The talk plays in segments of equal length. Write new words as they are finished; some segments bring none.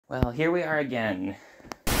Well, here we are again.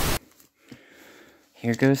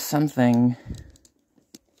 Here goes something.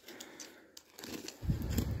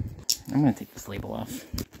 I'm gonna take this label off.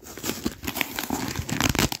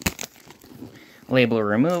 Label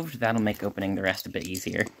removed, that'll make opening the rest a bit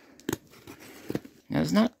easier. Now,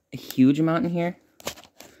 there's not a huge amount in here.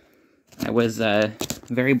 I was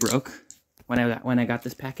very broke when I got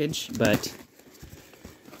this package, but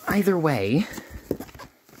either way,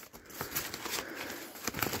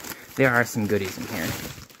 there are some goodies in here.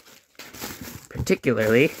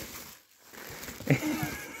 Particularly,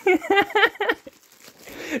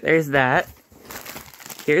 there's that.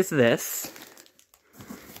 Here's this.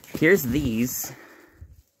 Here's these.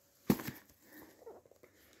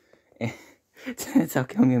 It's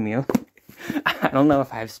okay, Mew Mew. I don't know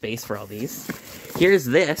if I have space for all these. Here's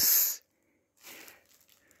this.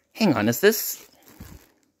 Hang on, is this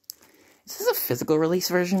a physical release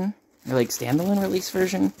version? Or like standalone release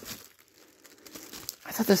version?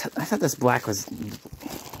 I thought this black was...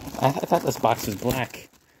 I thought this box was black.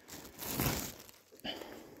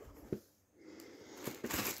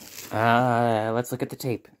 Let's look at the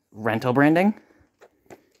tape. Rental branding?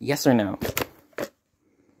 Yes or no?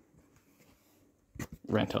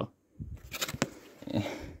 Rental.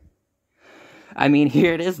 I mean,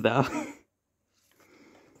 here it is, though.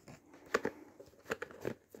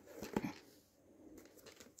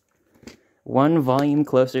 One volume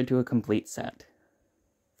closer to a complete set.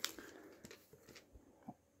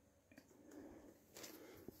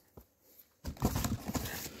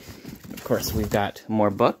 Of course, we've got more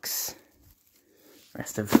books.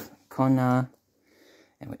 Rest of Konna,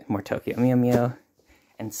 and more Tokyo Mew Mew,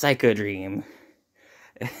 and Psycho Dream.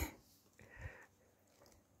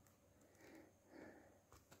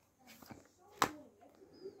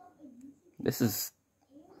 This is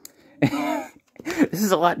this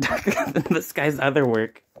is a lot darker than this guy's other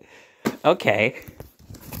work. Okay.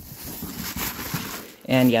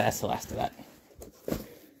 And yeah, that's the last of that.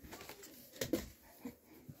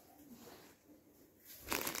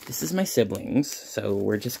 This is my siblings, so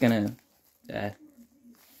we're just gonna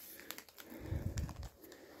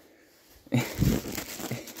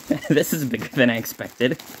this is bigger than I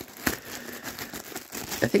expected.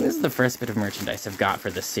 I think this is the first bit of merchandise I've got for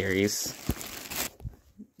this series.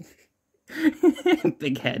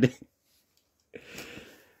 Big head.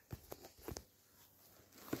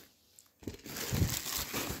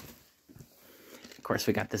 Of course,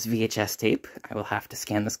 we got this VHS tape. I will have to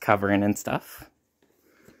scan this cover in and stuff.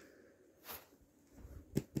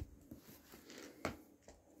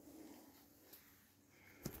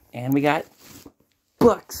 And we got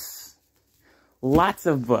books. Lots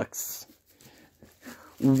of books.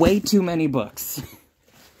 Way too many books.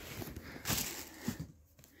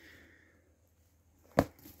 I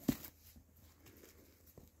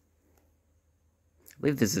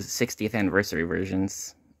believe this is 60th anniversary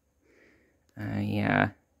versions. Yeah.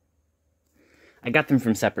 I got them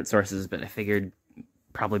from separate sources, but I figured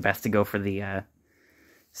probably best to go for the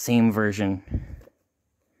same version.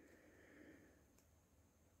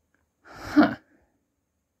 Huh.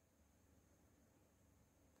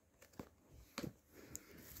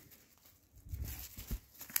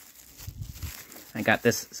 I got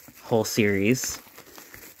this whole series,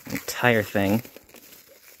 entire thing,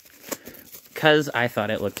 because I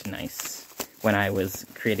thought it looked nice when I was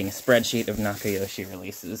creating a spreadsheet of Nakayoshi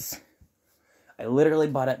releases. I literally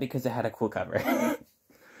bought it because it had a cool cover.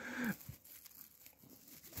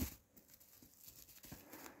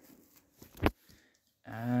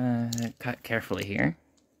 Cut carefully here.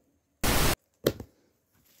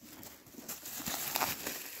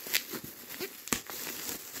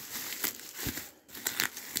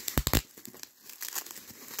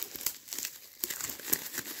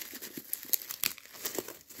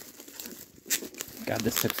 God,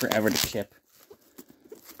 this took forever to ship.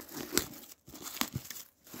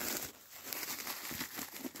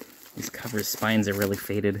 These cover spines are really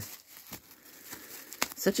faded.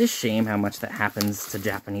 Such a shame how much that happens to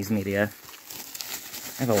Japanese media.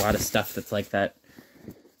 I have a lot of stuff that's like that.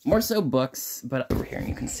 More so books, but over here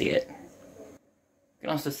you can see it. You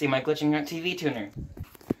can also see my glitching out TV tuner.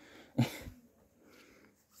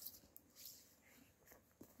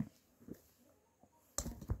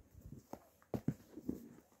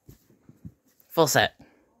 Full set.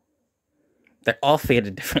 They're all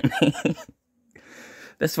faded differently.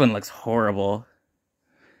 This one looks horrible.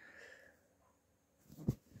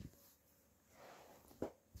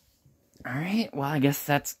 Alright, well, I guess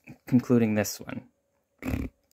that's concluding this one.